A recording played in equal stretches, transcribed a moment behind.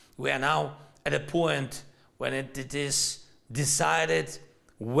We are now at a point when it is decided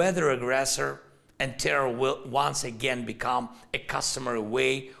whether aggressor and terror will once again become a customary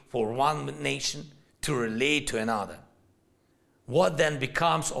way for one nation to relate to another. What then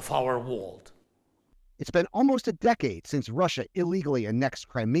becomes of our world? It's been almost a decade since Russia illegally annexed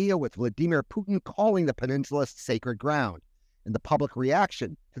Crimea, with Vladimir Putin calling the peninsula sacred ground. And the public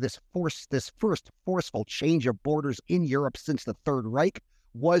reaction to this first forceful change of borders in Europe since the Third Reich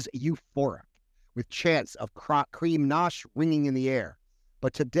was euphoric, with chants of Krem Nash ringing in the air.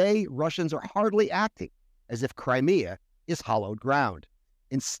 But today, Russians are hardly acting as if Crimea is hallowed ground.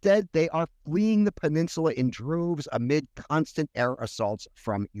 Instead, they are fleeing the peninsula in droves amid constant air assaults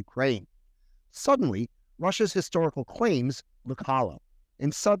from Ukraine. Suddenly, Russia's historical claims look hollow,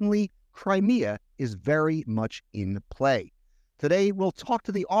 and suddenly, Crimea is very much in play. Today, we'll talk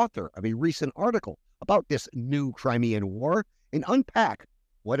to the author of a recent article about this new Crimean War and unpack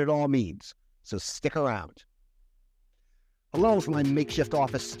what it all means. So stick around. Hello from my makeshift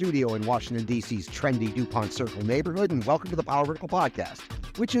office studio in Washington, D.C.'s trendy DuPont Circle neighborhood, and welcome to the Power Vertical Podcast,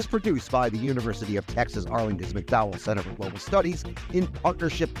 which is produced by the University of Texas Arlington's McDowell Center for Global Studies in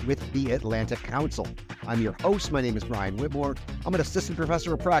partnership with the Atlantic Council. I'm your host. My name is Brian Whitmore. I'm an assistant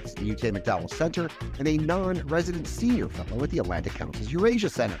professor of practice at the UT McDowell Center and a non-resident senior fellow at the Atlantic Council's Eurasia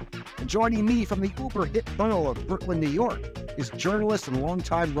Center. And joining me from the uber-hit tunnel of Brooklyn, New York, is journalist and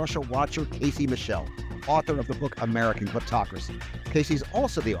longtime Russia watcher Casey Michel, author of the book American Kleptocracy. Casey's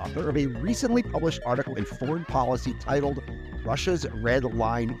also the author of a recently published article in Foreign Policy titled Russia's Red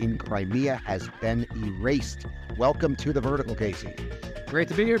Line in Crimea Has Been Erased. Welcome to The Vertical, Casey. Great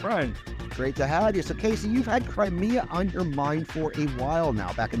to be here, Brian. Great to have you. So, Casey, you've had Crimea on your mind for a while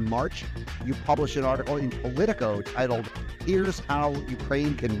now. Back in March, you published an article in Politico titled Here's How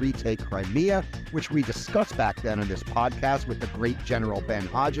Ukraine Can Retake Crimea, which we discussed back then on this podcast with the great General Ben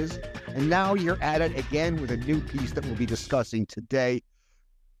Hodges. And now you're at it again with a new piece that we'll be discussing today.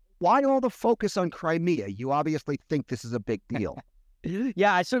 Why all the focus on Crimea? You obviously think this is a big deal.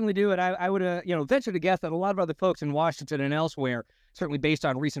 Yeah, I certainly do. And I would venture to guess that a lot of other folks in Washington and elsewhere, certainly based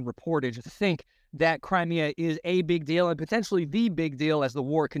on recent reportage, think that Crimea is a big deal and potentially the big deal as the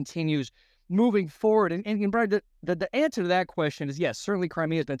war continues moving forward. And Brian, the answer to that question is yes, certainly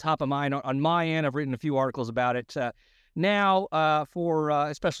Crimea has been top of mind on my end. I've written a few articles about it now for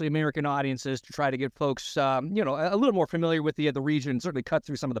especially American audiences to try to get folks, a little more familiar with the region, certainly cut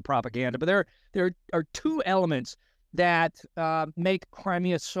through some of the propaganda. But there are two elements that make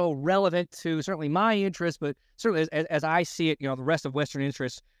Crimea so relevant to certainly my interests, but certainly as I see it, the rest of Western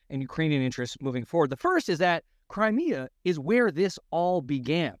interests and Ukrainian interests moving forward. The first is that Crimea is where this all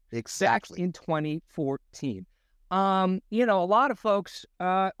began. Exactly. Back in 2014. A lot of folks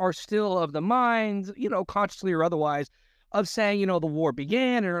are still of the mind, consciously or otherwise, of saying, the war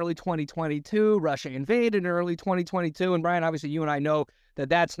began in early 2022, Russia invaded in early 2022. And Brian, obviously you and I know that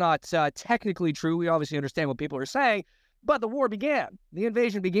that's not technically true. We obviously understand what people are saying, but the war began. The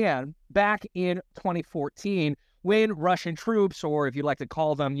invasion began back in 2014 when Russian troops, or if you like to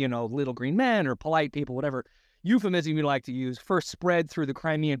call them, little green men or polite people, whatever euphemism you like to use, first spread through the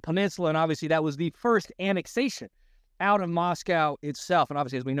Crimean Peninsula. And obviously that was the first annexation out of Moscow itself. And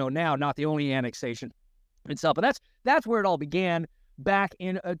obviously, as we know now, not the only annexation itself. But that's where it all began back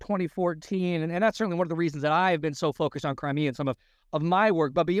in 2014. And that's certainly one of the reasons that I have been so focused on Crimea in some of my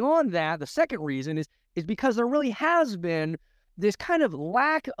work. But beyond that, the second reason is because there really has been this kind of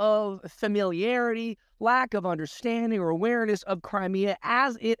lack of familiarity, lack of understanding or awareness of Crimea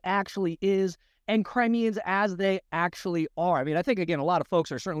as it actually is and Crimeans as they actually are. I mean, I think, again, a lot of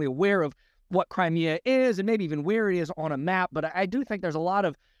folks are certainly aware of what Crimea is and maybe even where it is on a map. But I do think there's a lot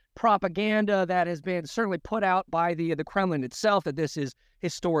of propaganda that has been certainly put out by the Kremlin itself that this is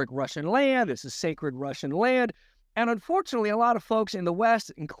historic Russian land, this is sacred Russian land. And unfortunately, a lot of folks in the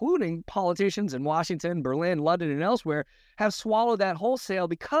West, including politicians in Washington, Berlin, London, and elsewhere, have swallowed that wholesale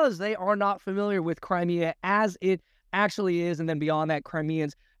because they are not familiar with Crimea as it actually is. And then beyond that,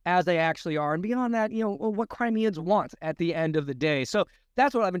 Crimeans as they actually are. And beyond that, what Crimeans want at the end of the day. So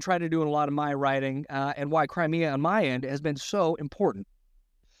that's what I've been trying to do in a lot of my writing and why Crimea on my end has been so important.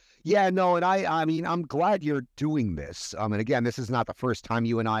 Yeah, no, and I mean, I'm glad you're doing this. And again, this is not the first time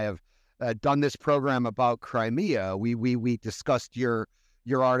you and I have done this program about Crimea. We discussed your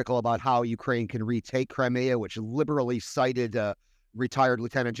article about how Ukraine can retake Crimea, which liberally cited retired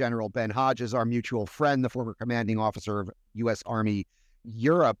Lieutenant General Ben Hodges, our mutual friend, the former commanding officer of U.S. Army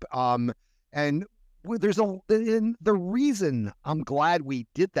Europe. And the reason I'm glad we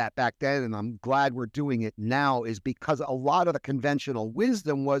did that back then, and I'm glad we're doing it now, is because a lot of the conventional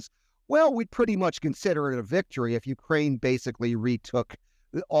wisdom was, well, we'd pretty much consider it a victory if Ukraine basically retook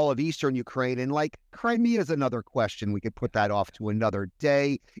all of eastern Ukraine. And like Crimea is another question. We could put that off to another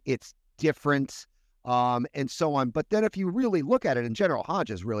day. It's different, and so on. But then if you really look at it, and General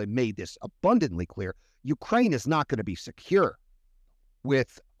Hodges really made this abundantly clear, Ukraine is not going to be secure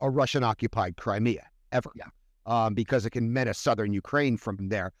with a Russian-occupied Crimea ever, because it can menace southern Ukraine from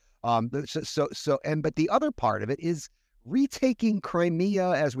there. But the other part of it is retaking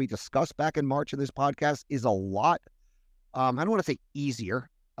Crimea, as we discussed back in March of this podcast, is a lot. I don't want to say easier,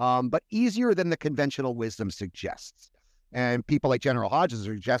 but easier than the conventional wisdom suggests. And people like General Hodges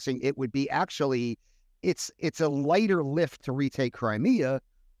are suggesting it would be actually, it's a lighter lift to retake Crimea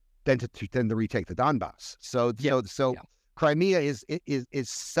than to retake the Donbass. So Crimea is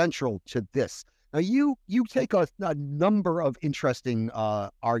central to this. Now you take a number of interesting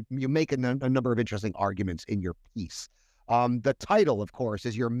you make a number of interesting arguments in your piece. The title, of course,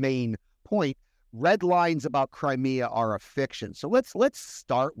 is your main point. Red lines about Crimea are a fiction. So let's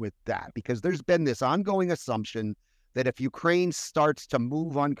start with that, because there's been this ongoing assumption that if Ukraine starts to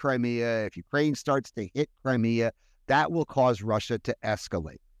move on Crimea, if Ukraine starts to hit Crimea, that will cause Russia to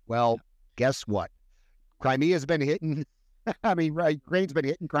escalate. Well, guess what? Crimea's been hitting. Ukraine's been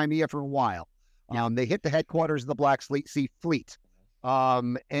hitting Crimea for a while. They hit the headquarters of the Black Sea Fleet.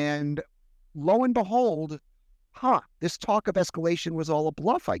 And lo and behold, this talk of escalation was all a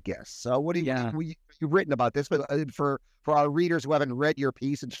bluff, I guess. So what do you've written about this, but for our readers who haven't read your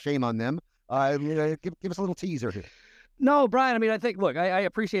piece, and shame on them, give us a little teaser here. No, Brian, I think, look, I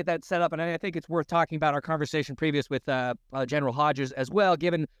appreciate that setup, and I think it's worth talking about our conversation previous with General Hodges as well,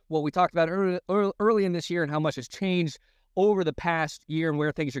 given what we talked about early in this year and how much has changed over the past year and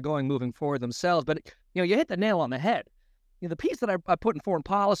where things are going moving forward themselves. But, you hit the nail on the head. The piece that I put in Foreign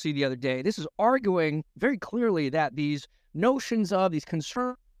Policy the other day, this is arguing very clearly that these notions of these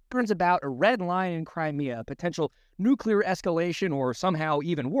concerns about a red line in Crimea, potential nuclear escalation, or somehow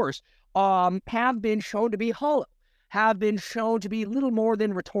even worse, have been shown to be hollow, have been shown to be little more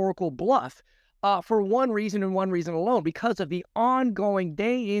than rhetorical bluff, for one reason and one reason alone, because of the ongoing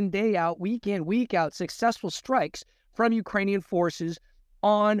day in, day out, week in, week out successful strikes from Ukrainian forces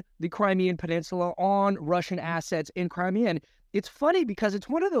on the Crimean Peninsula, on Russian assets in Crimea. And it's funny because it's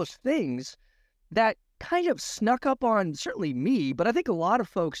one of those things that kind of snuck up on certainly me, but I think a lot of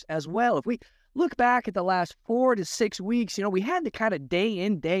folks as well. If we look back at the last 4 to 6 weeks, we had the kind of day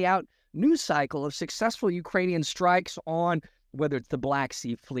in, day out news cycle of successful Ukrainian strikes on whether it's the Black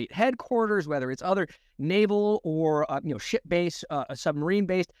Sea Fleet headquarters, whether it's other naval or ship-based,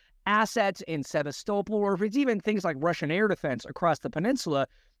 submarine-based assets in Sevastopol, or if it's even things like Russian air defense across the peninsula.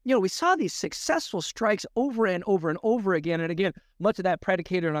 We saw these successful strikes over and over and over again. And again, much of that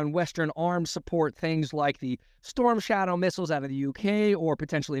predicated on Western arms support, things like the Storm Shadow missiles out of the UK, or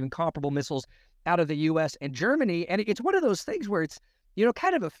potentially even comparable missiles out of the US and Germany. And it's one of those things where it's,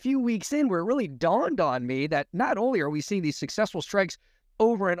 kind of a few weeks in where it really dawned on me that not only are we seeing these successful strikes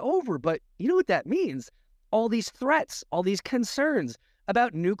over and over, but you know what that means? All these threats, all these concerns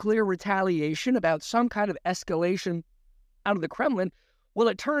about nuclear retaliation, about some kind of escalation out of the Kremlin. Well,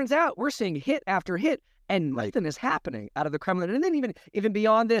 it turns out we're seeing hit after hit, and nothing is happening out of the Kremlin. And then even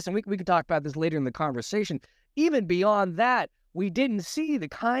beyond this, and we can talk about this later in the conversation, even beyond that, we didn't see the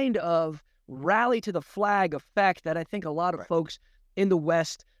kind of rally to the flag effect that I think a lot of folks in the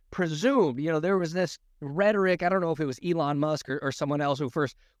West presumed. There was this rhetoric, I don't know if it was Elon Musk or someone else who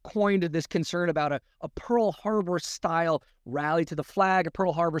first coined this concern about a Pearl Harbor style rally to the flag, a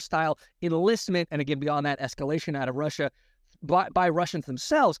Pearl Harbor style enlistment, and again, beyond that, escalation out of Russia by Russians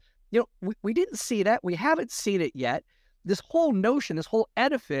themselves. We didn't see that. We haven't seen it yet. This whole notion, this whole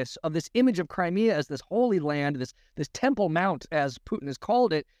edifice of this image of Crimea as this holy land, this Temple Mount, as Putin has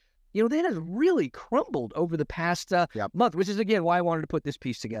called it, that has really crumbled over the past month, which is, again, why I wanted to put this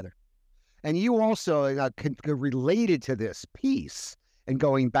piece together. And you also related to this piece, and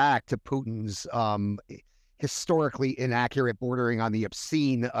going back to Putin's historically inaccurate, bordering on the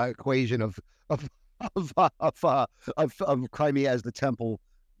obscene equation of Crimea as the Temple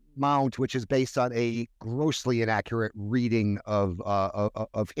Mount, which is based on a grossly inaccurate reading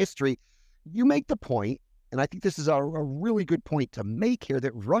of history. You make the point, and I think this is a really good point to make here,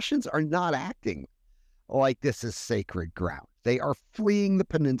 that Russians are not acting like this is sacred ground. They are fleeing the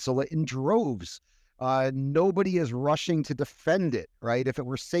peninsula in droves. Nobody is rushing to defend it, right? If it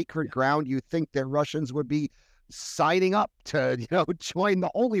were sacred ground, you think that Russians would be signing up to, join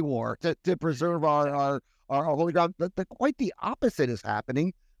the Holy War to preserve our holy ground. Quite the opposite is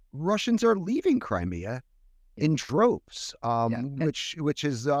happening. Russians are leaving Crimea in droves, which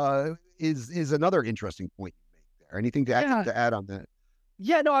is another interesting point you make there. Anything to add on that?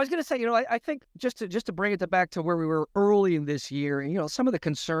 Yeah, no, I was going to say, I think just to bring it back to where we were early in this year, and some of the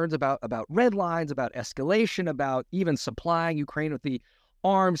concerns about red lines, about escalation, about even supplying Ukraine with the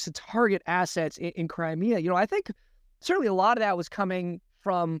arms to target assets in Crimea. I think certainly a lot of that was coming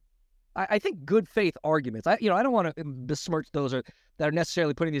from, I think, good faith arguments. I don't want to besmirch those that are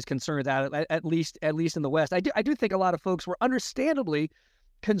necessarily putting these concerns out, at least in the West. I do think a lot of folks were understandably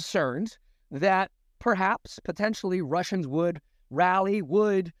concerned that perhaps potentially Russians would rally,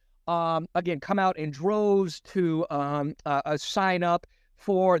 would again come out in droves to sign up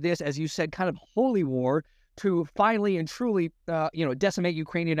for this, as you said, kind of holy war to finally and truly decimate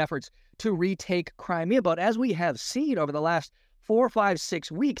Ukrainian efforts to retake Crimea. But as we have seen over the last 4, 5,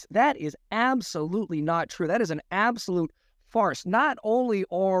 6 weeks, that is absolutely not true. That is an absolute farce. Not only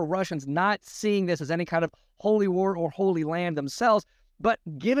are Russians not seeing this as any kind of holy war or holy land themselves, but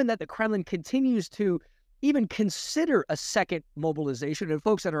given that the Kremlin continues to even consider a second mobilization, and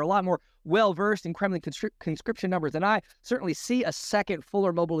folks that are a lot more well-versed in Kremlin conscription numbers than I certainly see a second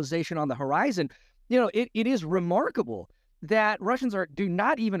fuller mobilization on the horizon. It is remarkable that Russians do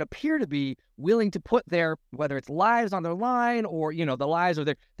not even appear to be willing to put their, whether it's lives on their line or, the lives of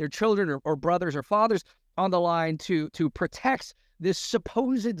their children or brothers or fathers on the line to protect this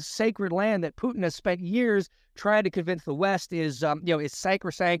supposed sacred land that Putin has spent years trying to convince the West is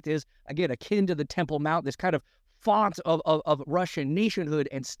sacrosanct, is, again, akin to the Temple Mount, this kind of font of Russian nationhood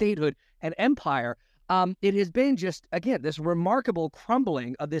and statehood and empire. It has been just, again, this remarkable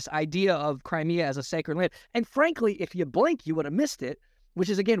crumbling of this idea of Crimea as a sacred land. And frankly, if you blink, you would have missed it, which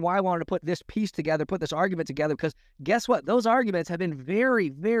is, again, why I wanted to put this piece together, put this argument together, because guess what? Those arguments have been very,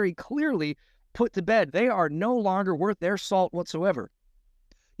 very clearly put to bed. They are no longer worth their salt whatsoever.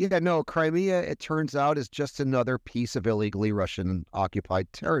 Yeah, no, Crimea, it turns out, is just another piece of illegally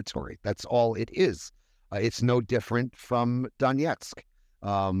Russian-occupied territory. That's all it is. It's no different from Donetsk.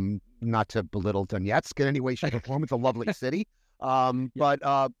 Not to belittle Donetsk in any way, shape, or form. It's a lovely city. But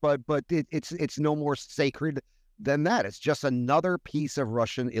it's no more sacred than that. It's just another piece of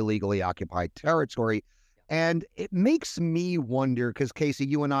Russian illegally occupied territory. And it makes me wonder, because Casey,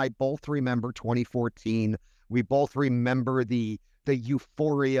 you and I both remember 2014. We both remember the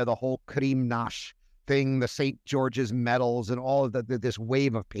euphoria, the whole Krymnash thing, the St. George's medals, and all of this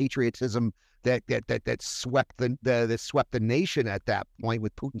wave of patriotism that swept the nation at that point,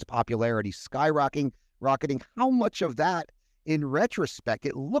 with Putin's popularity skyrocketing. How much of that, in retrospect,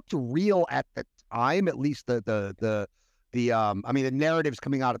 it looked real at the time, at least the narratives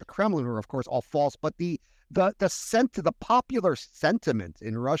coming out of the Kremlin were, of course, all false, but the popular sentiment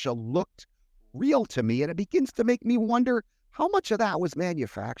in Russia looked real to me, and it begins to make me wonder how much of that was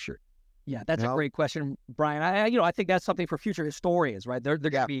manufactured. Yeah, that's a great question, Brian. I think that's something for future historians, right? They're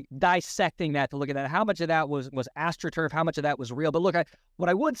going to be dissecting that to look at that. How much of that was astroturf? How much of that was real? But look, what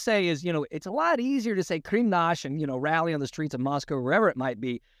I would say is, it's a lot easier to say Krymnash and, rally on the streets of Moscow, wherever it might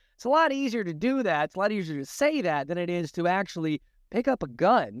be. It's a lot easier to do that. It's a lot easier to say that than it is to actually pick up a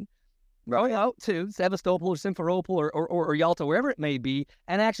gun, go out to Sevastopol or Simferopol or Yalta, wherever it may be,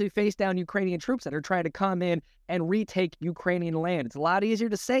 and actually face down Ukrainian troops that are trying to come in and retake Ukrainian land. It's a lot easier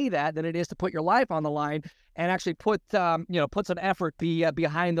to say that than it is to put your life on the line and actually put some effort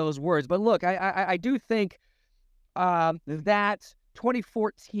behind those words. But look, I do think that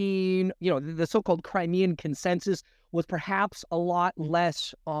 2014, the so-called Crimean consensus was perhaps a lot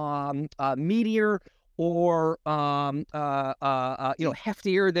less meatier or heftier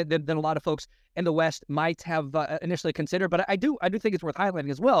than a lot of folks in the West might have initially considered. But I do think it's worth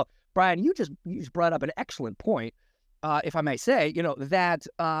highlighting as well. Brian, you just brought up an excellent point, if I may say, that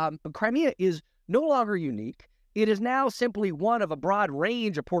Crimea is no longer unique. It is now simply one of a broad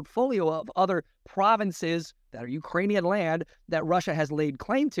range, a portfolio of other provinces that are Ukrainian land that Russia has laid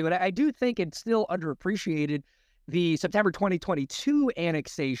claim to. And I do think it's still underappreciated, the September 2022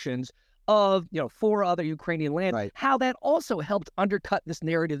 annexations of 4 other Ukrainian land, right, how that also helped undercut this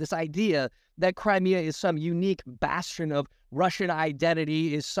narrative, this idea that Crimea is some unique bastion of Russian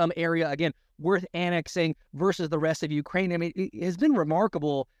identity, is some area, again, worth annexing versus the rest of Ukraine. I mean, it has been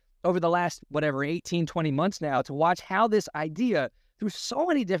remarkable over the last, 18, 20 months now to watch how this idea, through so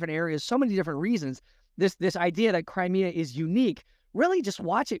many different areas, so many different reasons, this idea that Crimea is unique, really just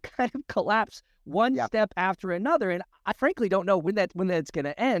watch it kind of collapse one step after another. And I frankly don't know when that's going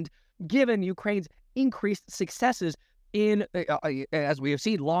to end, given Ukraine's increased successes in, as we have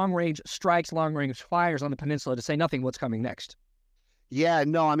seen, long-range strikes, long-range fires on the peninsula, to say nothing what's coming next. Yeah,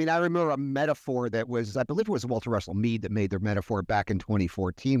 no, I remember a metaphor that was, I believe it was Walter Russell Mead that made their metaphor back in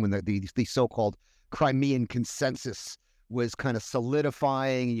 2014 when the so-called Crimean consensus was kind of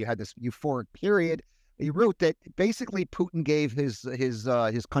solidifying. You had this euphoric period. He wrote that basically Putin gave his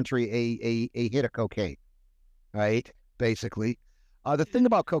country a hit of cocaine, right? Basically. The thing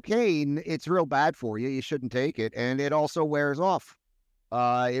about cocaine, it's real bad for you. You shouldn't take it, and it also wears off.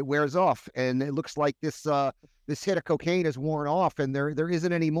 It wears off, and it looks like this hit of cocaine is worn off, and there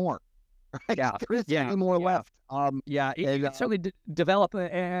isn't any more. Right? Yeah, There isn't any more left. You certainly develop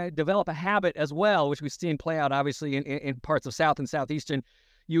a habit as well, which we've seen play out obviously in parts of South and Southeastern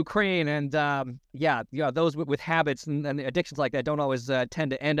Ukraine, and those with habits and addictions like that don't always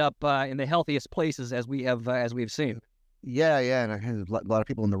tend to end up in the healthiest places as we've seen. Yeah, and a lot of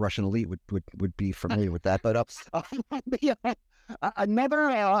people in the Russian elite would be familiar with that. But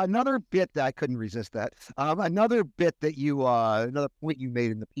another bit that I couldn't resist that. Another bit that another point you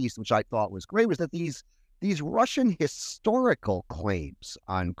made in the piece, which I thought was great, was that these Russian historical claims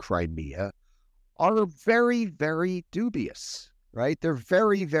on Crimea are very, very dubious, right? They're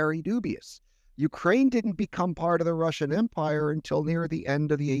very, very dubious. Ukraine didn't become part of the Russian Empire until near the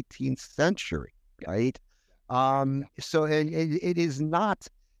end of the 18th century, right? So it is not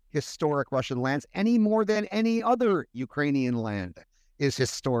historic Russian lands any more than any other Ukrainian land is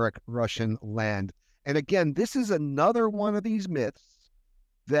historic Russian land. And again, this is another one of these myths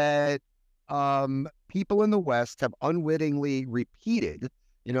that people in the West have unwittingly repeated.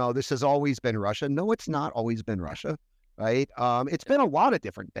 This has always been Russia. No, it's not always been Russia, right? It's been a lot of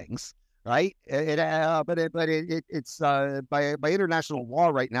different things, right? It's by international law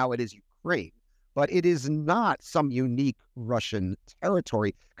right now, it is Ukraine. But it is not some unique Russian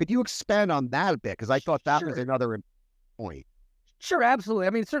territory. Could you expand on that a bit? Because I thought that was another point. Sure, absolutely. I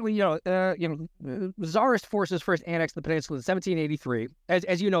mean, certainly, Tsarist forces first annexed the peninsula in 1783.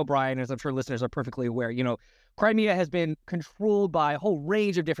 As you know, Brian, as I'm sure listeners are perfectly aware, Crimea has been controlled by a whole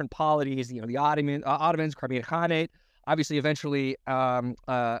range of different polities. The Ottomans, Crimean Khanate, obviously, eventually,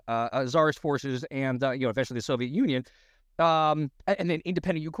 Tsarist forces, and eventually the Soviet Union. And then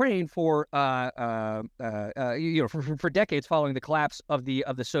independent Ukraine for decades following the collapse of the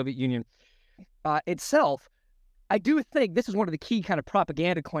Soviet Union itself. I do think this is one of the key kind of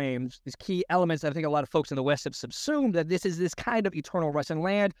propaganda claims, these key elements that I think a lot of folks in the West have subsumed, that this is this kind of eternal Russian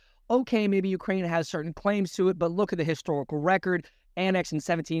land. Okay, maybe Ukraine has certain claims to it, but look at the historical record. Annexed in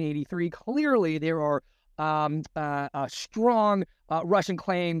 1783, clearly there are strong Russian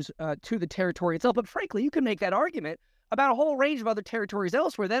claims to the territory itself. But frankly, you can make that argument about a whole range of other territories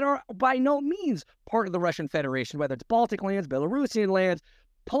elsewhere that are by no means part of the Russian Federation, whether it's Baltic lands, Belarusian lands,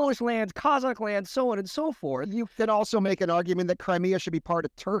 Polish lands, Kazakh lands, so on and so forth. You could also make an argument that Crimea should be part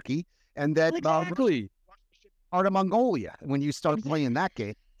of Turkey and that exactly part of Mongolia when you start playing that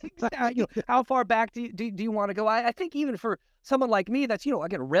game. How far back do you want to go? I think even for someone like me that's,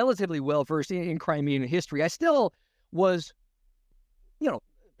 again, relatively well-versed in Crimean history, I still was,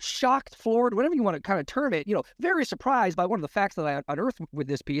 shocked, floored, whatever you want to kind of term it, very surprised by one of the facts that I unearthed with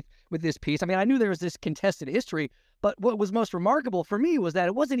this piece. I mean, I knew there was this contested history, but what was most remarkable for me was that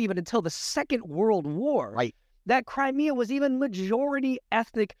it wasn't even until the Second World War that Crimea was even majority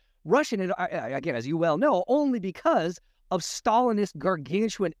ethnic Russian. And again, as you well know, only because of Stalinist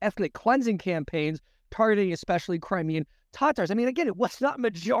gargantuan ethnic cleansing campaigns targeting especially Crimean Tatars. I mean, again, it was not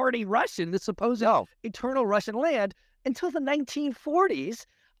majority Russian, the supposed eternal Russian land, until the 1940s.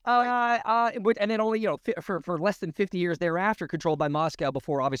 And then only, for less than 50 years thereafter, controlled by Moscow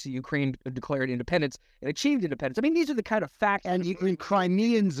before obviously Ukraine declared independence and achieved independence. I mean, these are the kind of facts. And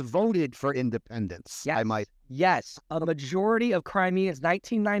Crimeans voted for independence. Yes. Yes. A majority of Crimeans,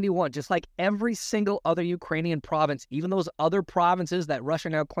 1991, just like every single other Ukrainian province, even those other provinces that Russia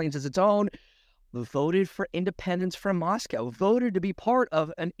now claims as its own, voted for independence from Moscow, voted to be part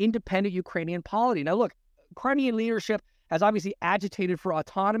of an independent Ukrainian polity. Now, look, Crimean leadership has obviously agitated for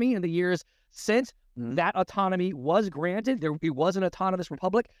autonomy in the years since. That autonomy was granted. It was an autonomous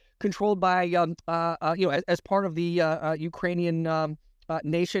republic controlled by, as part of the Ukrainian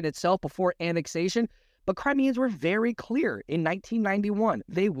nation itself before annexation. But Crimeans were very clear in 1991.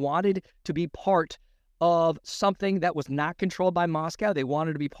 They wanted to be part of something that was not controlled by Moscow. They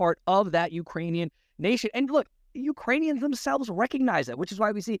wanted to be part of that Ukrainian nation. And look, Ukrainians themselves recognize that, which is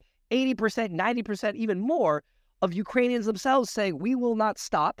why we see 80%, 90%, even more of Ukrainians themselves saying, we will not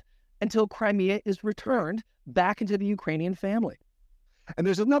stop until Crimea is returned back into the Ukrainian family. And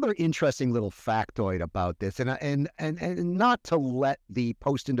there's another interesting little factoid about this, and not to let the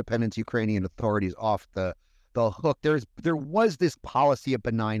post-independence Ukrainian authorities off the hook. There was this policy of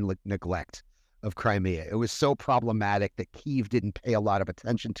benign neglect of Crimea. It was so problematic that Kyiv didn't pay a lot of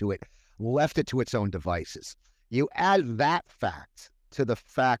attention to it, left it to its own devices. You add that fact to the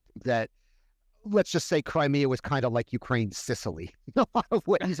fact that let's just say Crimea was kind of like Ukraine's Sicily in a lot of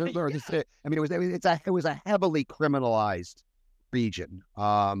ways. I mean, it was a heavily criminalized region.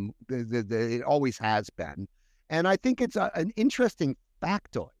 It always has been, and I think it's an interesting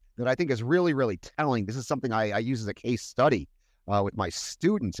factoid that I think is really, really telling. This is something I use as a case study with my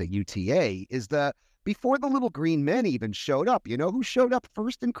students at UTA. Is that before the little green men even showed up, you know who showed up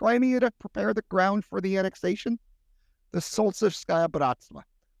first in Crimea to prepare the ground for the annexation? The Solzivskaya Bratstva.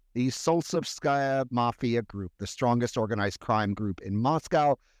 The Solzivskaya Mafia group, the strongest organized crime group in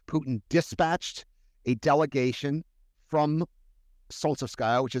Moscow. Putin dispatched a delegation from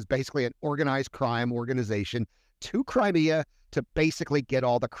Solzivskaya, which is basically an organized crime organization, to Crimea to basically get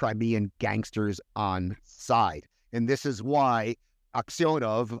all the Crimean gangsters on side. And this is why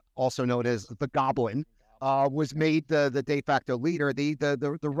Aksionov, also known as the Goblin, was made the de facto leader.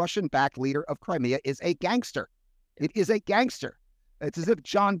 The Russian-backed leader of Crimea is a gangster. It is a gangster. It's as if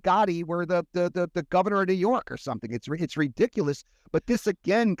John Gotti were the governor of New York or something. It's ridiculous. But this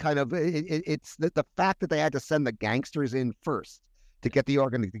again, kind of, it's the fact that they had to send the gangsters in first to get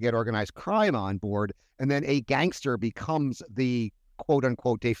organized crime on board, and then a gangster becomes the quote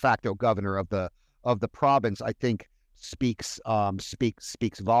unquote de facto governor of the province, I think speaks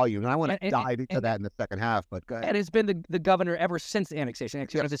volume. And I want to dive into that in the second half, but go ahead. And it's been the governor ever since the annexation.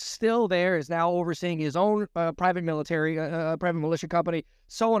 Because it's still there, is now overseeing his own private military, private militia company,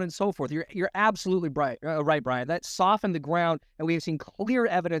 so on and so forth. You're absolutely right, Brian. That softened the ground, and we have seen clear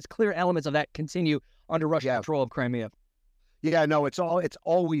evidence, clear elements of that continue under Russian control of Crimea. Yeah, no, it's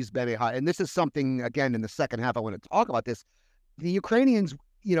always been a high, and this is something, again, in the second half, I want to talk about this. The Ukrainians,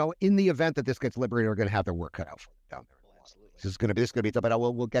 in the event that this gets liberated, are going to have their work cut out for them down there. Absolutely. This is going to be tough, but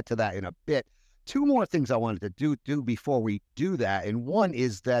we'll get to that in a bit. Two more things I wanted to do before we do that, and one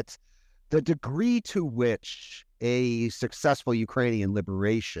is that the degree to which a successful Ukrainian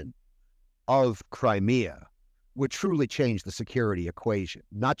liberation of Crimea would truly change the security equation.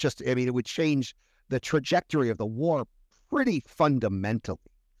 Not just, it would change the trajectory of the war pretty fundamentally,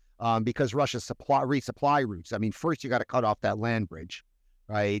 because Russia's resupply routes. First you got to cut off that land bridge,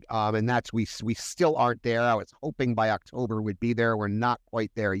 right? And that's we still aren't there. I was hoping by October we'd be there. We're not quite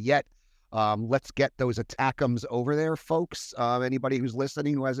there yet. Let's get those ATACMs over there, folks. Anybody who's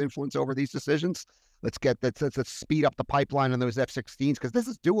listening who has influence over these decisions, let's speed up the pipeline on those F-16s, because this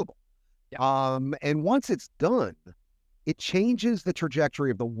is doable. Yeah. And once it's done, it changes the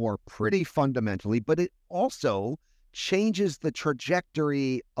trajectory of the war pretty fundamentally, but it also changes the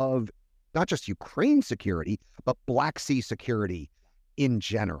trajectory of not just Ukraine security, but Black Sea security in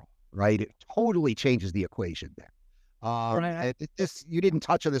general, right? It totally changes the equation there. Right. You didn't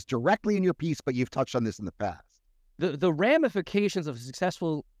touch on this directly in your piece, but you've touched on this in the past. The ramifications of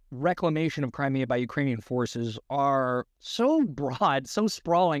successful reclamation of Crimea by Ukrainian forces are so broad, so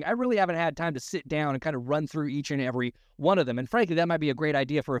sprawling. I really haven't had time to sit down and kind of run through each and every one of them. And frankly, that might be a great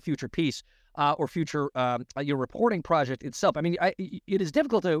idea for a future piece. Or future your reporting project itself. It is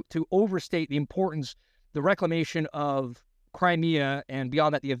difficult to overstate the importance, the reclamation of Crimea, and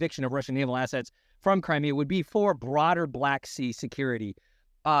beyond that, the eviction of Russian naval assets from Crimea would be for broader Black Sea security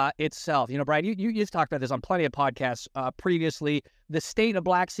itself. Brian, you just talked about this on plenty of podcasts previously. The state of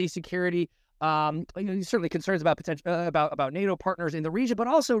Black Sea security, certainly concerns about potential about NATO partners in the region, but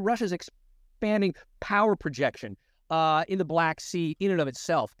also Russia's expanding power projection in the Black Sea in and of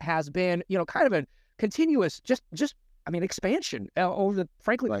itself has been, kind of a continuous expansion over the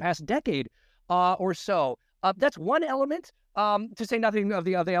past decade or so. That's one element, to say nothing of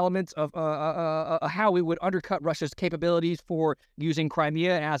the other elements of how we would undercut Russia's capabilities for using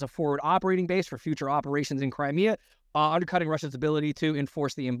Crimea as a forward operating base for future operations in Crimea, undercutting Russia's ability to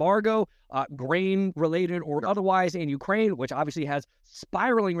enforce the embargo, grain-related or otherwise in Ukraine, which obviously has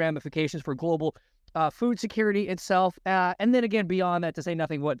spiraling ramifications for global food security itself, and then again beyond that, to say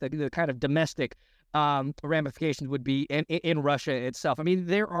nothing what the kind of domestic ramifications would be in Russia itself.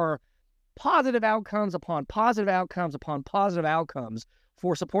 There are positive outcomes upon positive outcomes upon positive outcomes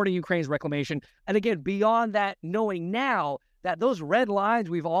for supporting Ukraine's reclamation, and again beyond that, knowing now that those red lines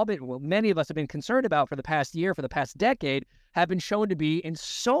many of us have been concerned about for the past year, for the past decade, have been shown to be in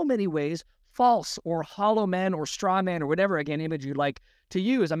so many ways false or hollow men or straw men or whatever image you'd like to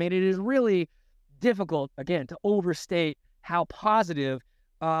use. It is really difficult, again, to overstate how positive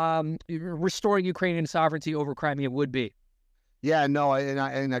restoring Ukrainian sovereignty over Crimea would be. Yeah, no,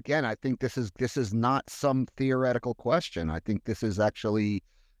 and again, I think this is not some theoretical question. I think this is actually,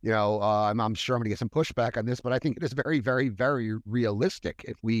 I'm sure I'm going to get some pushback on this, but I think it is very, very, very realistic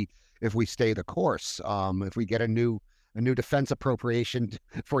if we stay the course. If we get a new new defense appropriation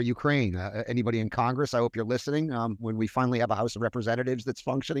for Ukraine. Anybody in Congress, I hope you're listening. When we finally have a House of Representatives that's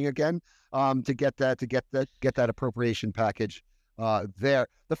functioning again, to get that appropriation package there.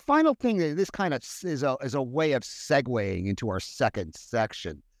 The final thing, this kind of is a way of segueing into our second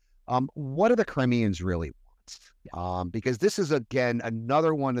section. What do the Crimeans really want? Because this is, again,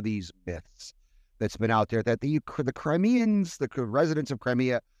 another one of these myths that's been out there, that the Crimeans, the residents of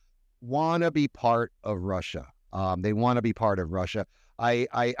Crimea, want to be part of Russia. They want to be part of Russia.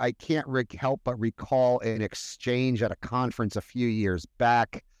 I can't help but recall an exchange at a conference a few years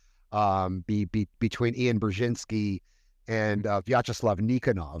back between Ian Brzezinski and Vyacheslav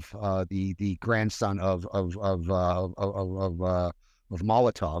Nikonov, the grandson of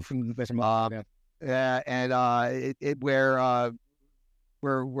Molotov, where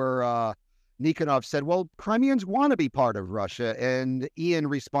Nikonov said, "Well, Crimeans want to be part of Russia," and Ian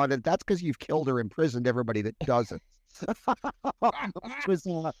responded, "That's because you've killed or imprisoned everybody that doesn't." Which was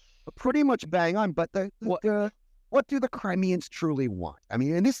pretty much bang on. But what do the Crimeans truly want? I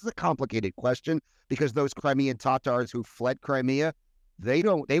mean, and this is a complicated question, because those Crimean Tatars who fled Crimea, they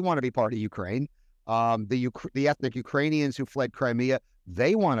want to be part of Ukraine. The ethnic Ukrainians who fled Crimea,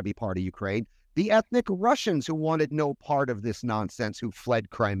 they want to be part of Ukraine. The ethnic Russians who wanted no part of this nonsense, who fled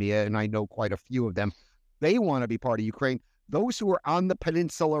Crimea, and I know quite a few of them, they want to be part of Ukraine. Those who are on the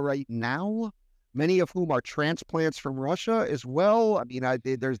peninsula right now, many of whom are transplants from Russia as well. I mean,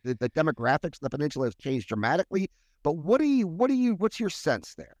 there's the demographics of the peninsula has changed dramatically. But what's your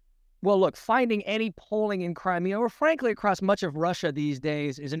sense there? Well, look, finding any polling in Crimea, or frankly across much of Russia these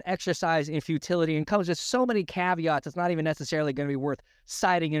days, is an exercise in futility and comes with so many caveats, it's not even necessarily going to be worth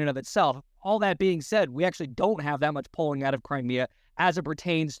citing in and of itself. All that being said, we actually don't have that much polling out of Crimea as it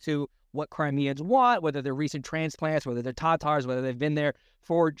pertains to what Crimeans want, whether they're recent transplants, whether they're Tatars, whether they've been there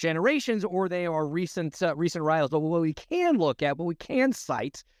for generations, or they are recent arrivals. But what we can look at, what we can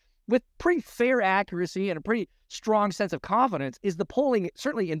cite with pretty fair accuracy and a pretty strong sense of confidence, is the polling,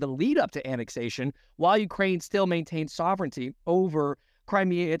 certainly in the lead up to annexation, while Ukraine still maintains sovereignty over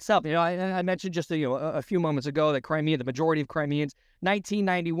Crimea itself. You know, I mentioned just a few moments ago that Crimea, the majority of Crimeans,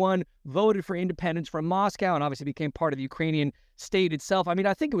 1991 voted for independence from Moscow and obviously became part of the Ukrainian state itself. I mean,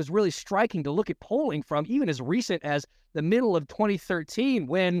 I think it was really striking to look at polling from even as recent as the middle of 2013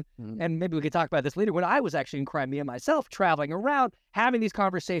 when, and maybe we could talk about this later, when I was actually in Crimea myself, traveling around, having these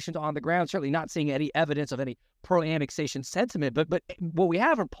conversations on the ground, certainly not seeing any evidence of any pro-annexation sentiment. But what we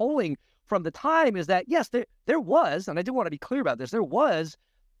have in polling from the time is that, yes, there was, and I do want to be clear about this, there was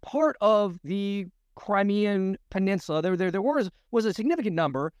part of the Crimean Peninsula, there was a significant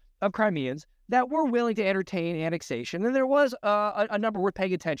number of Crimeans that were willing to entertain annexation, and there was a number worth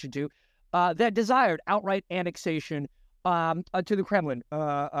paying attention to that desired outright annexation to the Kremlin,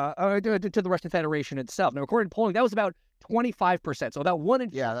 to the Russian Federation itself. Now, according to polling, that was about 25%, so about 1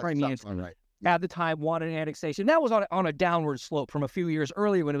 in 4 Crimeans at the time wanted annexation. That was on a downward slope from a few years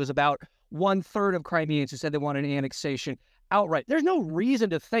earlier when it was about 1/3 of Crimeans who said they wanted an annexation outright. There's no reason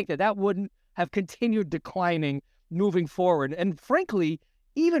to think that wouldn't have continued declining moving forward. And frankly,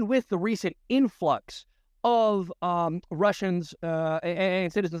 even with the recent influx of Russians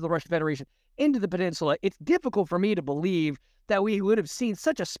and citizens of the Russian Federation into the peninsula, it's difficult for me to believe that we would have seen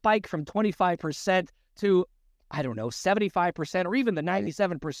such a spike from 25% to, I don't know, 75%, or even the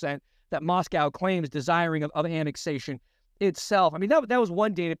 97% that Moscow claims desiring of annexation itself. I mean, that was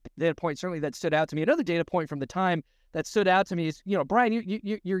one data point certainly that stood out to me. Another data point from the time that stood out to me is, Brian,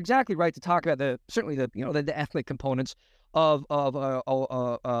 you're exactly right to talk about the ethnic components of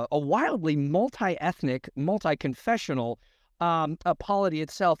a wildly multi-ethnic, multi-confessional polity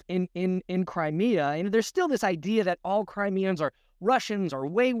itself in Crimea. And there's still this idea that all Crimeans are Russians or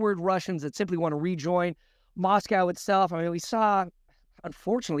wayward Russians that simply want to rejoin Moscow itself. I mean, we saw,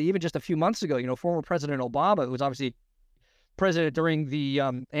 unfortunately, even just a few months ago, former President Obama, who was obviously president during the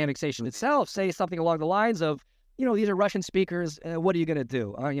annexation itself, say something along the lines of, these are Russian speakers. What are you going to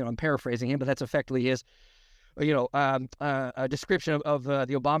do? I'm paraphrasing him, but that's effectively his, a description of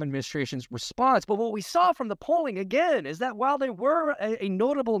the Obama administration's response. But what we saw from the polling, again, is that while there were a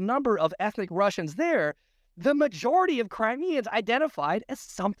notable number of ethnic Russians there, the majority of Crimeans identified as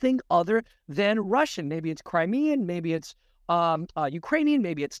something other than Russian. Maybe it's Crimean, maybe it's Ukrainian,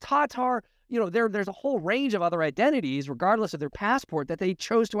 maybe it's Tatar. There's a whole range of other identities, regardless of their passport, that they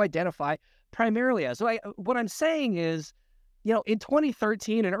chose to identify primarily as. So what I'm saying is, in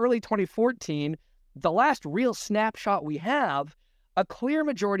 2013 and early 2014, the last real snapshot we have, a clear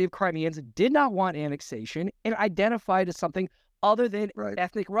majority of Crimeans did not want annexation and identified as something other than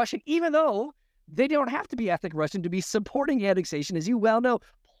ethnic Russian, even though they don't have to be ethnic Russian to be supporting annexation. As you well know,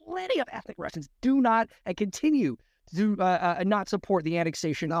 plenty of ethnic Russians do not and continue to not support the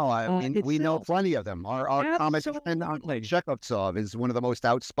annexation. No, I mean, we know itself. plenty of them. Our comic friend Chekovtsov is one of the most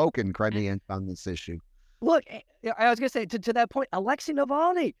outspoken Crimeans on this issue. Look, I was going to say, to that point, Alexei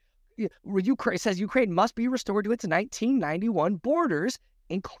Navalny says Ukraine must be restored to its 1991 borders,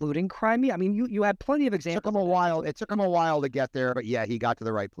 including Crimea. I mean, you had plenty of examples. It took him a while to get there, but yeah, he got to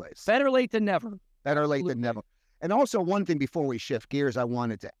the right place. Better late than never. Better late than never. And also, one thing before we shift gears I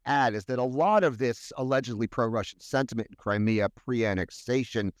wanted to add is that a lot of this allegedly pro-Russian sentiment in Crimea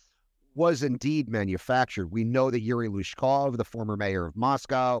pre-annexation was indeed manufactured. We know that Yuri Lushkov, the former mayor of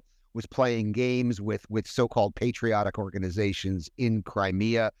Moscow, was playing games with so-called patriotic organizations in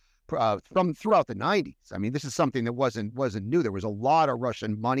Crimea from throughout the 90s. I mean, this is something that wasn't new. There was a lot of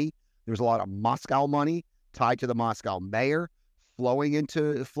Russian money. There was a lot of Moscow money tied to the Moscow mayor flowing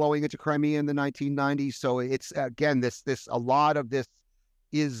into Crimea in the 1990s. So it's, again, a lot of this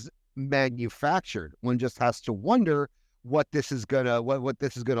is manufactured. One just has to wonder what this is gonna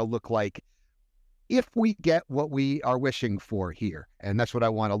look like if we get what we are wishing for here. And that's what I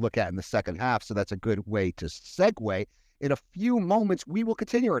want to look at in the second half. So that's a good way to segue. In a few moments, we will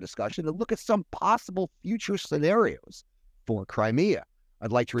continue our discussion and look at some possible future scenarios for Crimea.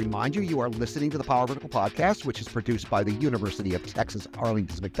 I'd like to remind you are listening to the Power Vertical podcast, which is produced by the University of Texas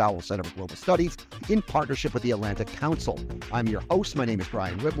Arlington's McDowell Center for Global Studies in partnership with the Atlantic Council. I'm your host. My name is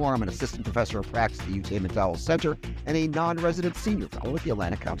Brian Whitmore. I'm an assistant professor of practice at the UT McDowell Center and a non-resident senior fellow at the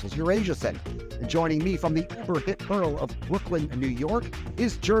Atlantic Council's Eurasia Center. And joining me from the uber-hit borough of Brooklyn, New York,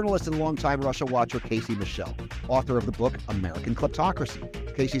 is journalist and longtime Russia watcher Casey Michel, author of the book American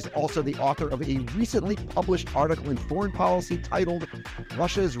Kleptocracy. Casey's also the author of a recently published article in Foreign Policy titled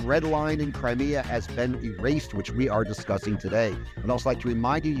Russia's Red Line in Crimea Has Been Erased, which we are discussing today. I'd also like to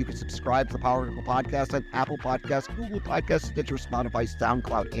remind you can subscribe to the Power Vertical podcast on Apple Podcasts, Google Podcasts, Stitcher, Spotify,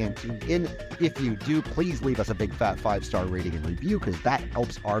 SoundCloud, and TuneIn. If you do, please leave us a big fat 5-star rating and review because that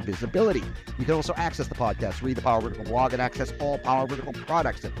helps our visibility. You can also access the podcast, read the Power Vertical blog, and access all Power Vertical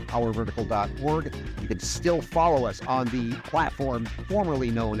products at powervertical.org. You can still follow us on the platform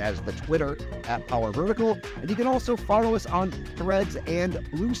formerly known as the Twitter at Power Vertical, and you can also follow us on Threads and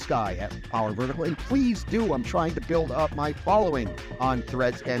Blue Sky at Power Vertical. And please do, I'm trying to build up my following on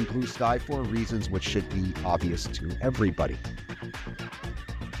Threads and Blue Sky for reasons which should be obvious to everybody.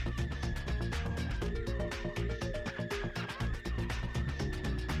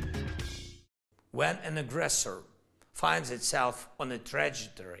 When an aggressor finds itself on a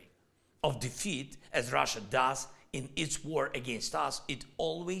trajectory of defeat, as Russia does in its war against us, it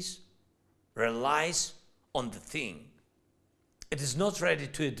always relies on the thing. It is not ready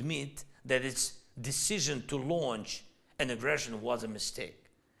to admit that its decision to launch an aggression was a mistake.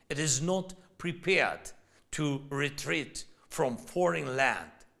 It is not prepared to retreat from foreign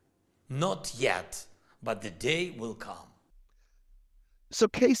land. Not yet, but the day will come. So,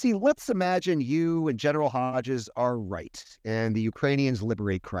 Casey, let's imagine you and General Hodges are right, and the Ukrainians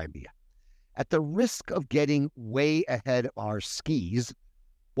liberate Crimea. At the risk of getting way ahead of our skis,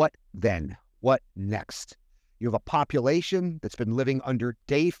 what then? What next? You have a population that's been living under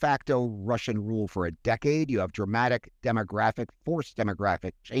de facto Russian rule for a decade. You have dramatic forced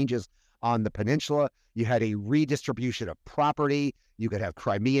demographic changes on the peninsula. You had a redistribution of property. You could have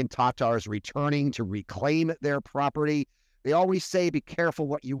Crimean Tatars returning to reclaim their property. They always say, be careful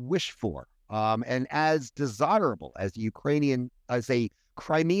what you wish for. And as desirable as a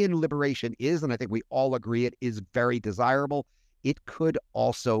Crimean liberation is, and I think we all agree it is very desirable, it could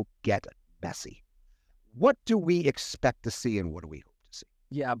also get messy. What do we expect to see and what do we hope to see?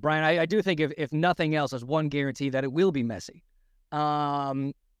 Yeah, Brian, I do think if nothing else, there's one guarantee that it will be messy.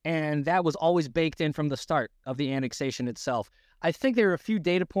 And that was always baked in from the start of the annexation itself. I think there are a few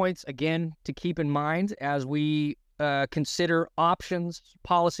data points, again, to keep in mind as we consider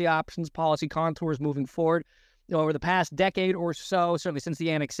policy contours moving forward. Over the past decade or so, certainly since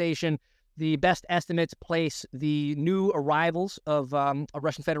the annexation, the best estimates place the new arrivals of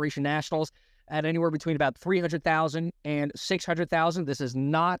Russian Federation nationals at anywhere between about 300,000 and 600,000. This is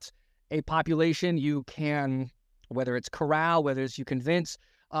not a population you can, whether it's corral, whether it's you convince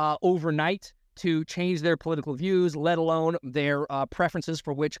overnight to change their political views, let alone their preferences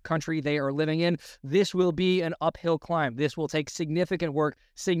for which country they are living in. This will be an uphill climb. This will take significant work,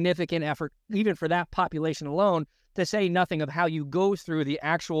 significant effort, even for that population alone, to say nothing of how you go through the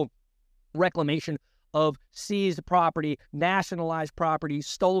actual reclamation of seized property, nationalized property,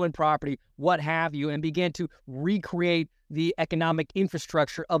 stolen property, what have you, and begin to recreate the economic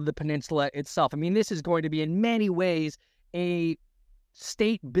infrastructure of the peninsula itself. I mean, this is going to be in many ways a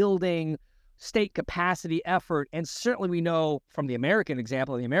state-building, state capacity effort, and certainly we know from the American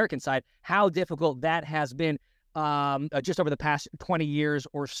example, the American side, how difficult that has been. just over the past 20 years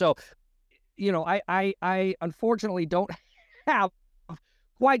or so. I unfortunately don't have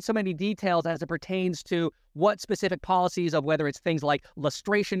quite so many details as it pertains to what specific policies of whether it's things like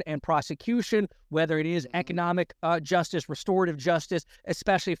lustration and prosecution, whether it is economic justice, restorative justice,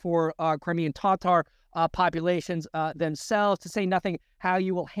 especially for Crimean Tatar populations themselves, to say nothing how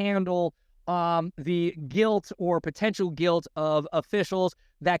you will handle the guilt or potential guilt of officials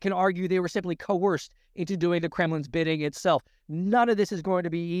that can argue they were simply coerced into doing the Kremlin's bidding itself. None of this is going to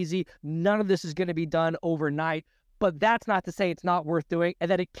be easy. None of this is going to be done overnight. But that's not to say it's not worth doing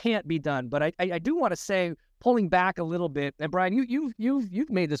and that it can't be done. But I do want to say, pulling back a little bit, and Brian, you've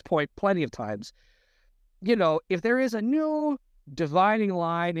made this point plenty of times. If there is a new dividing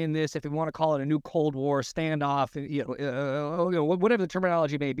line in this, if you want to call it a new Cold War standoff, whatever the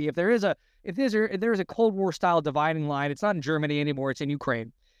terminology may be, if there's a Cold War style dividing line, it's not in Germany anymore; it's in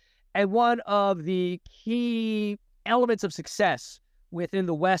Ukraine. And one of the key elements of success within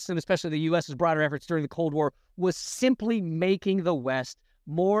the West, and especially the U.S.'s broader efforts during the Cold War, was simply making the West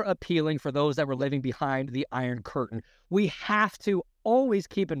more appealing for those that were living behind the Iron Curtain. We have to always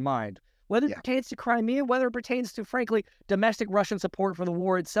keep in mind, whether it pertains to Crimea, whether it pertains to, frankly, domestic Russian support for the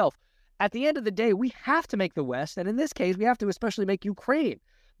war itself. At the end of the day, we have to make the West, and in this case, we have to especially make Ukraine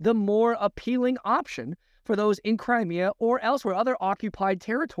the more appealing option for those in Crimea or elsewhere, other occupied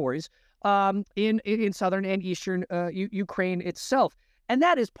territories in southern and eastern Ukraine itself. And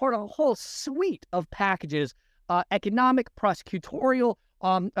that is part of a whole suite of packages, economic, prosecutorial,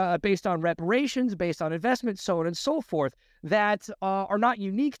 based on reparations, based on investment, so on and so forth, that are not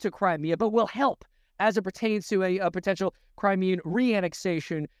unique to Crimea, but will help as it pertains to a potential Crimean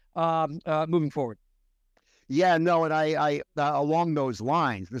re-annexation moving forward. Yeah, no, and I along those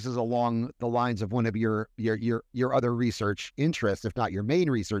lines, this is along the lines of one of your other research interests, if not your main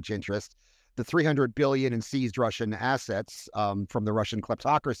research interest, the $300 billion in seized Russian assets from the Russian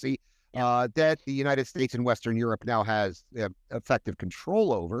kleptocracy that the United States and Western Europe now has effective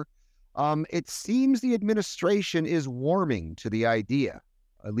control over. It seems the administration is warming to the idea,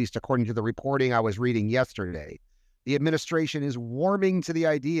 at least according to the reporting I was reading yesterday. The administration is warming to the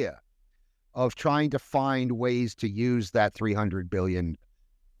idea of trying to find ways to use that $300 billion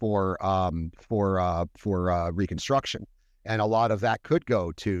for reconstruction, and a lot of that could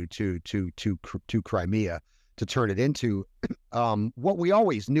go to Crimea to turn it into what we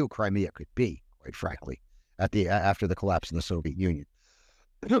always knew Crimea could be, quite frankly, after the collapse of the Soviet Union.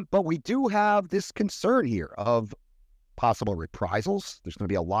 But we do have this concern here of possible reprisals. There's going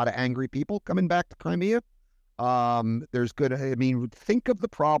to be a lot of angry people coming back to Crimea. Think of the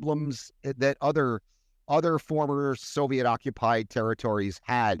problems that other former Soviet occupied territories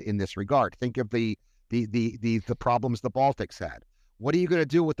had in this regard. Think of the problems the Baltics had. What are you going to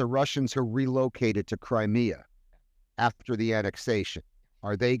do with the Russians who relocated to Crimea after the annexation?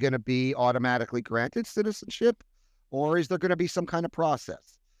 Are they going to be automatically granted citizenship, or is there going to be some kind of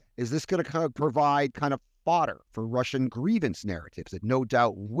process? Is this going to provide kind of fodder for Russian grievance narratives that no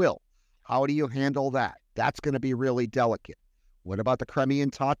doubt will? How do you handle that? That's going to be really delicate. What about the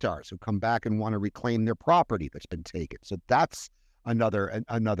Crimean Tatars who come back and want to reclaim their property that's been taken? So that's another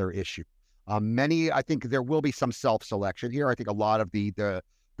issue. I think there will be some self-selection here. I think a lot of the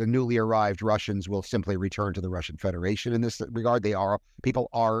newly arrived Russians will simply return to the Russian Federation in this regard. People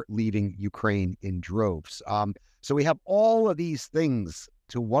are leaving Ukraine in droves. So we have all of these things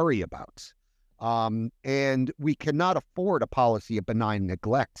to worry about. And we cannot afford a policy of benign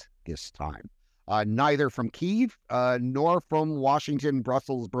neglect this time. Neither from Kyiv nor from Washington,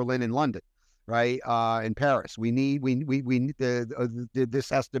 Brussels, Berlin, and London, right? And Paris. We need this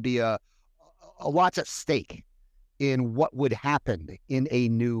has to be a lot's at stake in what would happen in a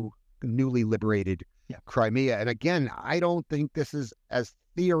newly liberated Crimea. And again, I don't think this is as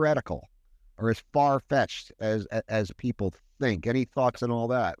theoretical or as far-fetched as people think. Any thoughts on all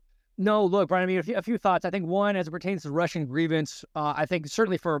that? No, look, Brian, a few thoughts. I think one, as it pertains to Russian grievance, I think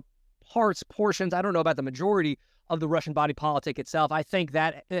certainly for portions, I don't know about the majority of the Russian body politic itself. I think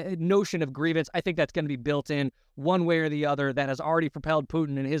that notion of grievance, I think that's going to be built in one way or the other. That has already propelled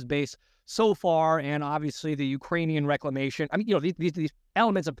Putin and his base so far, and obviously the Ukrainian reclamation. These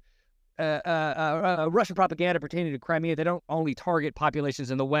elements of Russian propaganda pertaining to Crimea, they don't only target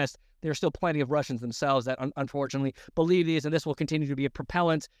populations in the West. There are still plenty of Russians themselves that unfortunately believe these, and this will continue to be a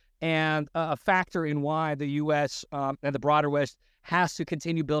propellant and a factor in why the U.S. And the broader West has to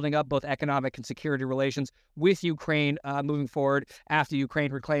continue building up both economic and security relations with Ukraine moving forward after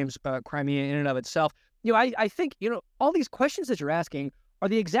Ukraine reclaims Crimea in and of itself. I think, all these questions that you're asking are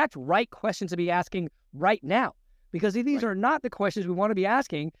the exact right questions to be asking right now, because these are not the questions we want to be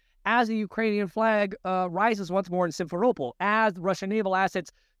asking as the Ukrainian flag rises once more in Simferopol, as Russian naval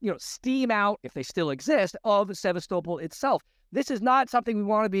assets, steam out, if they still exist, of Sevastopol itself. This is not something we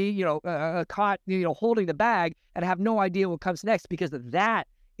want to be, caught, holding the bag and have no idea what comes next, because that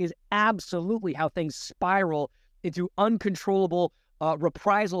is absolutely how things spiral into uncontrollable,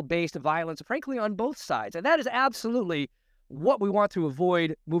 reprisal-based violence, frankly, on both sides. And that is absolutely what we want to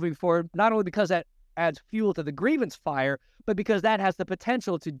avoid moving forward, not only because that adds fuel to the grievance fire, but because that has the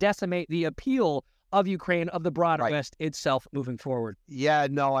potential to decimate the appeal of Ukraine, of the broader West itself moving forward. Yeah,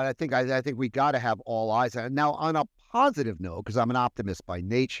 no, I think we got to have all eyes on it. Now, on a positive note, because I'm an optimist by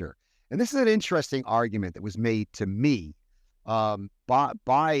nature, and this is an interesting argument that was made to me by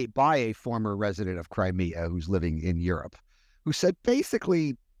a former resident of Crimea who's living in Europe, who said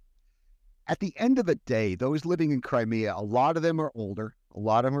basically, at the end of the day, those living in Crimea, a lot of them are older, a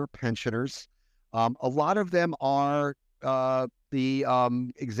lot of them are pensioners, a lot of them are the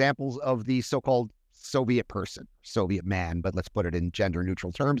examples of the so-called Soviet person, Soviet man, but let's put it in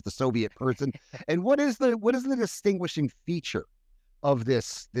gender-neutral terms, the Soviet person. And what is the distinguishing feature of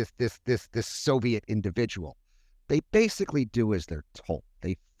this Soviet individual? They basically do as they're told.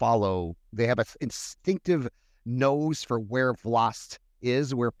 They have an instinctive nose for where Vlast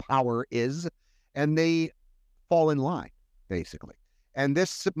is, where power is, and they fall in line, basically. And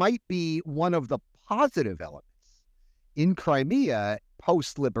this might be one of the positive elements in Crimea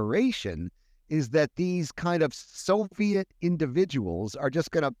post-liberation, is that these kind of Soviet individuals are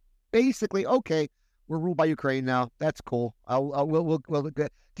just going to basically, okay, we're ruled by Ukraine now. That's cool. We'll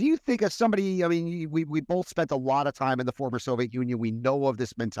do you think as somebody, I mean, we both spent a lot of time in the former Soviet Union. We know of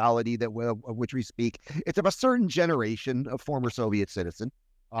this mentality of which we speak. It's of a certain generation of former Soviet citizen.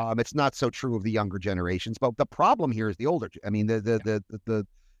 It's not so true of the younger generations, but the problem here is the older. I mean, do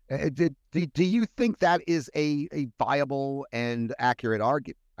you think that is a viable and accurate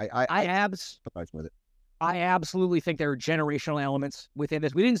argument? I absolutely think there are generational elements within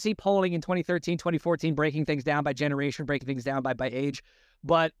this. We didn't see polling in 2013, 2014 breaking things down by generation, breaking things down by age.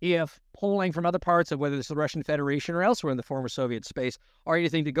 But if polling from other parts of whether it's the Russian Federation or elsewhere in the former Soviet space are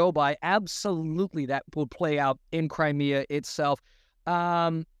anything to go by, absolutely that will play out in Crimea itself.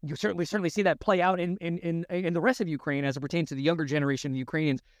 You certainly see that play out in the rest of Ukraine as it pertains to the younger generation of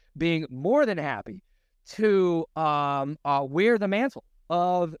Ukrainians being more than happy to wear the mantle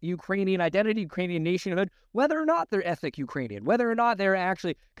of Ukrainian identity, Ukrainian nationhood, whether or not they're ethnic Ukrainian, whether or not they're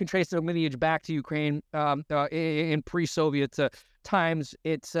actually can trace their lineage back to Ukraine in pre-Soviet times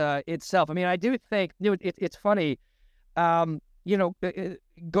itself. I mean, I do think it's funny, going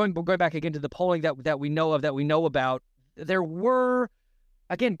back again to the polling that we know about. There were,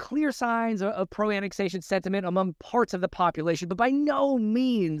 again, clear signs of pro-annexation sentiment among parts of the population, but by no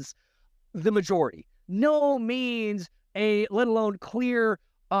means the majority. No means let alone clear,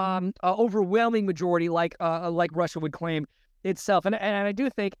 overwhelming majority like Russia would claim itself. And I do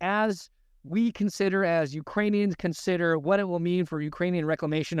think as Ukrainians consider what it will mean for Ukrainian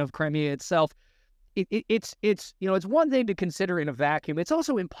reclamation of Crimea itself, it's one thing to consider in a vacuum. It's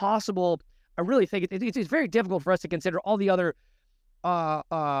also impossible. I really think it's very difficult for us to consider all the other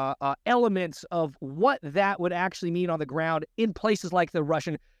elements of what that would actually mean on the ground in places like the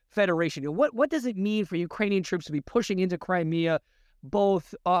Russian Federation. What does it mean for Ukrainian troops to be pushing into Crimea,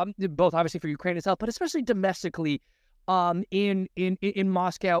 both obviously for Ukraine itself, but especially domestically in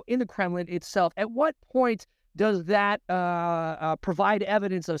Moscow, in the Kremlin itself? At what point does that provide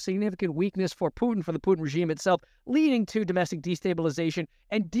evidence of significant weakness for Putin, for the Putin regime itself, leading to domestic destabilization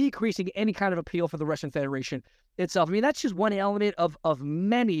and decreasing any kind of appeal for the Russian Federation itself? I mean, that's just one element of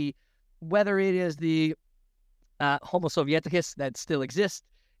many, whether it is the Homo Sovieticus that still exists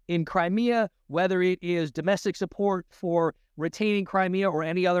in Crimea, whether it is domestic support for retaining Crimea or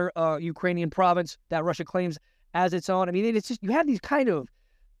any other Ukrainian province that Russia claims as its own. I mean, it's just, you have these kind of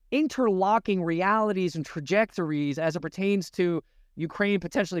interlocking realities and trajectories as it pertains to Ukraine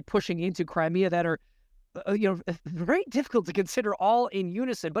potentially pushing into Crimea that are, very difficult to consider all in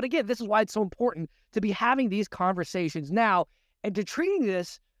unison. But again, this is why it's so important to be having these conversations now and to treating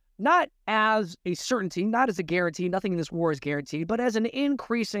this not as a certainty, not as a guarantee, nothing in this war is guaranteed, but as an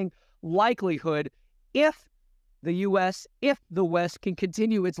increasing likelihood if the U.S., if the West can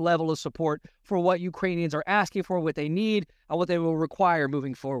continue its level of support for what Ukrainians are asking for, what they need, and what they will require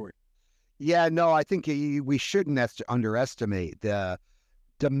moving forward. Yeah, no, I think we shouldn't underestimate the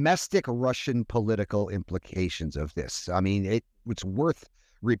domestic Russian political implications of this. I mean, it's worth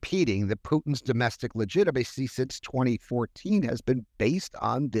repeating that Putin's domestic legitimacy since 2014 has been based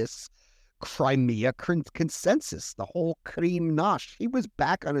on this Crimea consensus, the whole Krim Nash. He was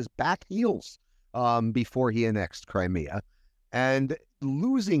back on his back heels before he annexed Crimea. And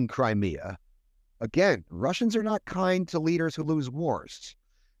losing Crimea, again, Russians are not kind to leaders who lose wars.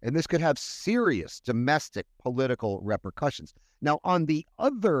 And this could have serious domestic political repercussions. Now, on the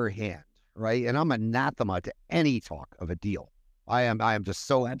other hand, right, and I'm anathema to any talk of a deal. I am just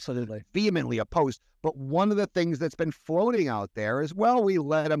so Absolutely vehemently opposed. But one of the things that's been floating out there is, well, we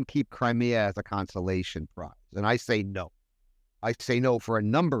let them keep Crimea as a consolation prize. And I say no. I say no for a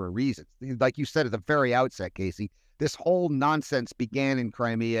number of reasons. Like you said at the very outset, Casey, this whole nonsense began in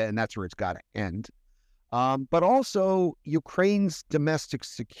Crimea, and that's where it's got to end. But also, Ukraine's domestic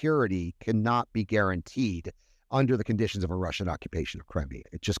security cannot be guaranteed under the conditions of a Russian occupation of Crimea.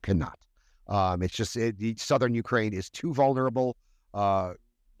 It just cannot. Southern Ukraine is too vulnerable.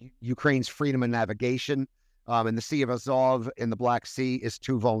 Ukraine's freedom of navigation in the Sea of Azov in the Black Sea is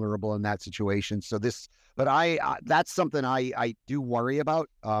too vulnerable in that situation. So that's something I do worry about.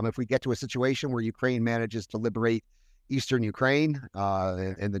 If we get to a situation where Ukraine manages to liberate eastern Ukraine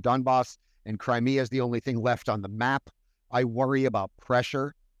and the Donbass, and Crimea is the only thing left on the map, I worry about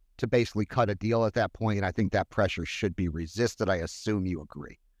pressure to basically cut a deal at that point. And I think that pressure should be resisted. I assume you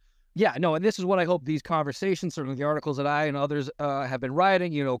agree. Yeah, no, and this is what I hope these conversations, certainly the articles that I and others have been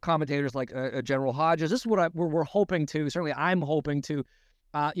writing, commentators like General Hodges, this is what we're hoping to, certainly I'm hoping to,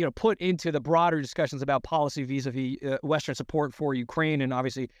 put into the broader discussions about policy vis-a-vis Western support for Ukraine, and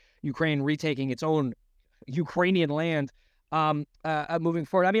obviously Ukraine retaking its own Ukrainian land moving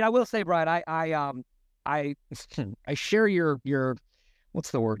forward. I mean, I will say, Brian, I share your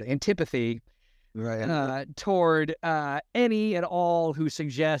what's the word, antipathy, right, toward any and all who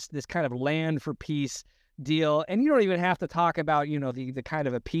suggest this kind of land for peace deal. And you don't even have to talk about, the kind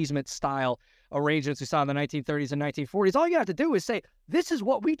of appeasement style arrangements we saw in the 1930s and 1940s. All you have to do is say, this is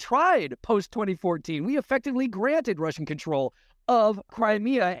what we tried post-2014. We effectively granted Russian control of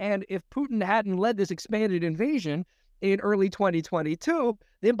Crimea. And if Putin hadn't led this expanded invasion in early 2022,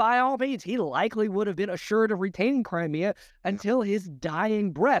 then by all means, he likely would have been assured of retaining Crimea until his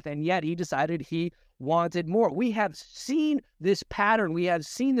dying breath. And yet he decided he wanted more. We have seen this pattern. We have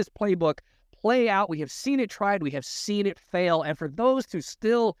seen this playbook play out. We have seen it tried. We have seen it fail. And for those who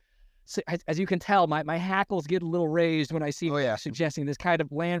still, as you can tell, my hackles get a little raised when I see suggesting this kind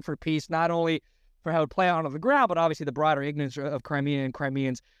of land for peace, not only for how it would play out on the ground, but obviously the broader ignorance of Crimea and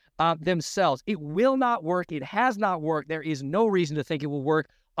Crimeans themselves. It will not work. It has not worked. There is no reason to think it will work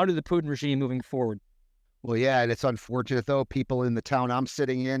under the Putin regime moving forward. Well, yeah, and it's unfortunate, though. People in the town I'm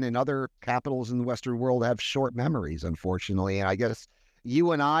sitting in and other capitals in the Western world have short memories, unfortunately. And I guess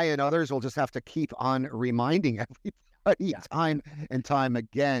you and I and others will just have to keep on reminding everybody time and time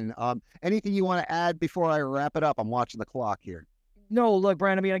again. Anything you want to add before I wrap it up? I'm watching the clock here. No, look,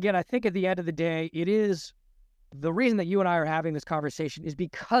 Brian, I mean, again, I think at the end of the day, it is the reason that you and I are having this conversation is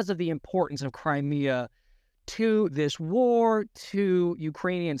because of the importance of Crimea to this war, to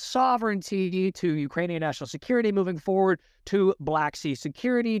Ukrainian sovereignty, to Ukrainian national security moving forward, to Black Sea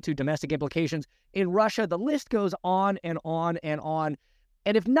security, to domestic implications in Russia. The list goes on and on and on.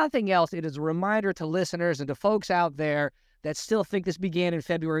 And if nothing else, it is a reminder to listeners and to folks out there that still think this began in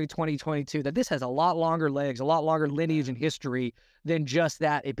February 2022, that this has a lot longer legs, a lot longer lineage and history than just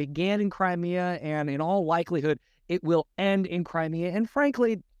that. It began in Crimea, and in all likelihood, it will end in Crimea. And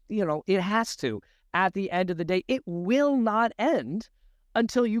frankly, it has to. At the end of the day, it will not end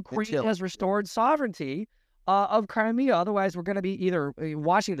until Ukraine has restored sovereignty of Crimea. Otherwise, we're going to be either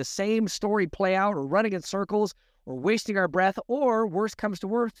watching the same story play out or running in circles or wasting our breath, or worst comes to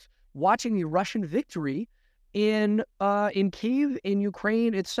worst, watching the Russian victory in Kyiv, in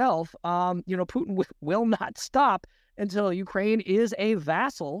Ukraine itself. Putin will not stop until Ukraine is a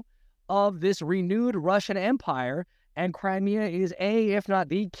vassal of this renewed Russian empire, and Crimea is if not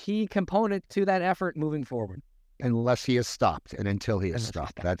the key component to that effort moving forward. Unless he is stopped, and until he is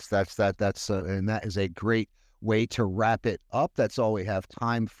stopped. And that is a great way to wrap it up. That's all we have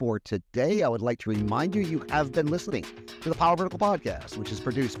time for today. I would like to remind you, you have been listening to the Power Vertical Podcast, which is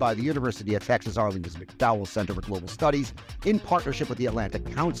produced by the University of Texas Arlington's McDowell Center for Global Studies in partnership with the Atlantic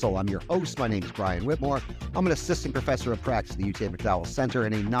Council. I'm your host. My name is Brian Whitmore. I'm an assistant professor of practice at the UT McDowell Center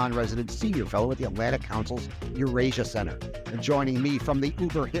and a non-resident senior fellow at the Atlantic Council's Eurasia Center. And joining me from the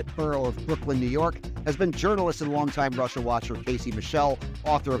uber-hit borough of Brooklyn, New York, has been journalist and longtime Russia watcher Casey Michel,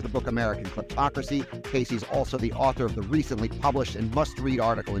 author of the book American Kleptocracy. Casey's also the author of the recently published and must-read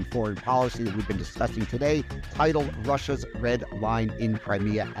article in Foreign Policy that we've been discussing today, titled Russia's Red Line in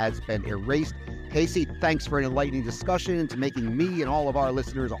Crimea Has Been Erased. Casey, thanks for an enlightening discussion and to making me and all of our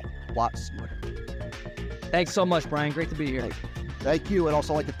listeners a lot smarter. Thanks so much, Brian. Great to be here. Thank you. I'd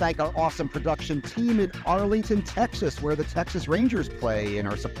also like to thank our awesome production team in Arlington, Texas, where the Texas Rangers play and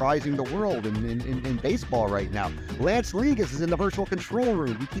are surprising the world in baseball right now. Lance Ligas is in the virtual control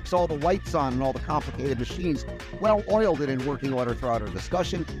room. He keeps all the lights on and all the complicated machines well-oiled and in working order throughout our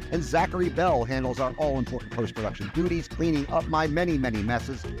discussion. And Zachary Bell handles our all-important post-production duties, cleaning up my many, many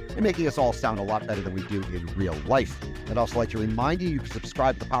messes and making us all sound a lot better than we do in real life. I'd also like to remind you can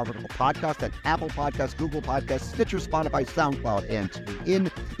subscribe to the Power Vertical Podcast at Apple Podcasts, Google Podcasts, Stitcher, Spotify, SoundCloud, and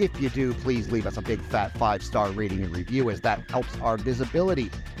TuneIn. If you do, please leave us a big fat 5-star rating and review, as that helps our visibility.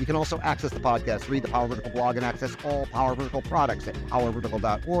 You can also access the podcast, read the Power Vertical blog, and access all Power Vertical products at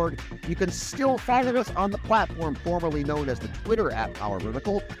powervertical.org. You can still follow us on the platform formerly known as the Twitter at Power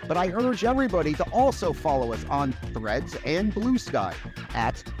Vertical, but I urge everybody to also follow us on Threads and Blue Sky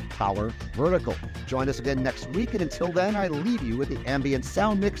at Power Vertical. Join us again next week, and until then, I leave you with the ambient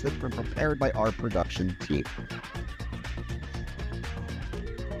sound mix that's been prepared by our production team.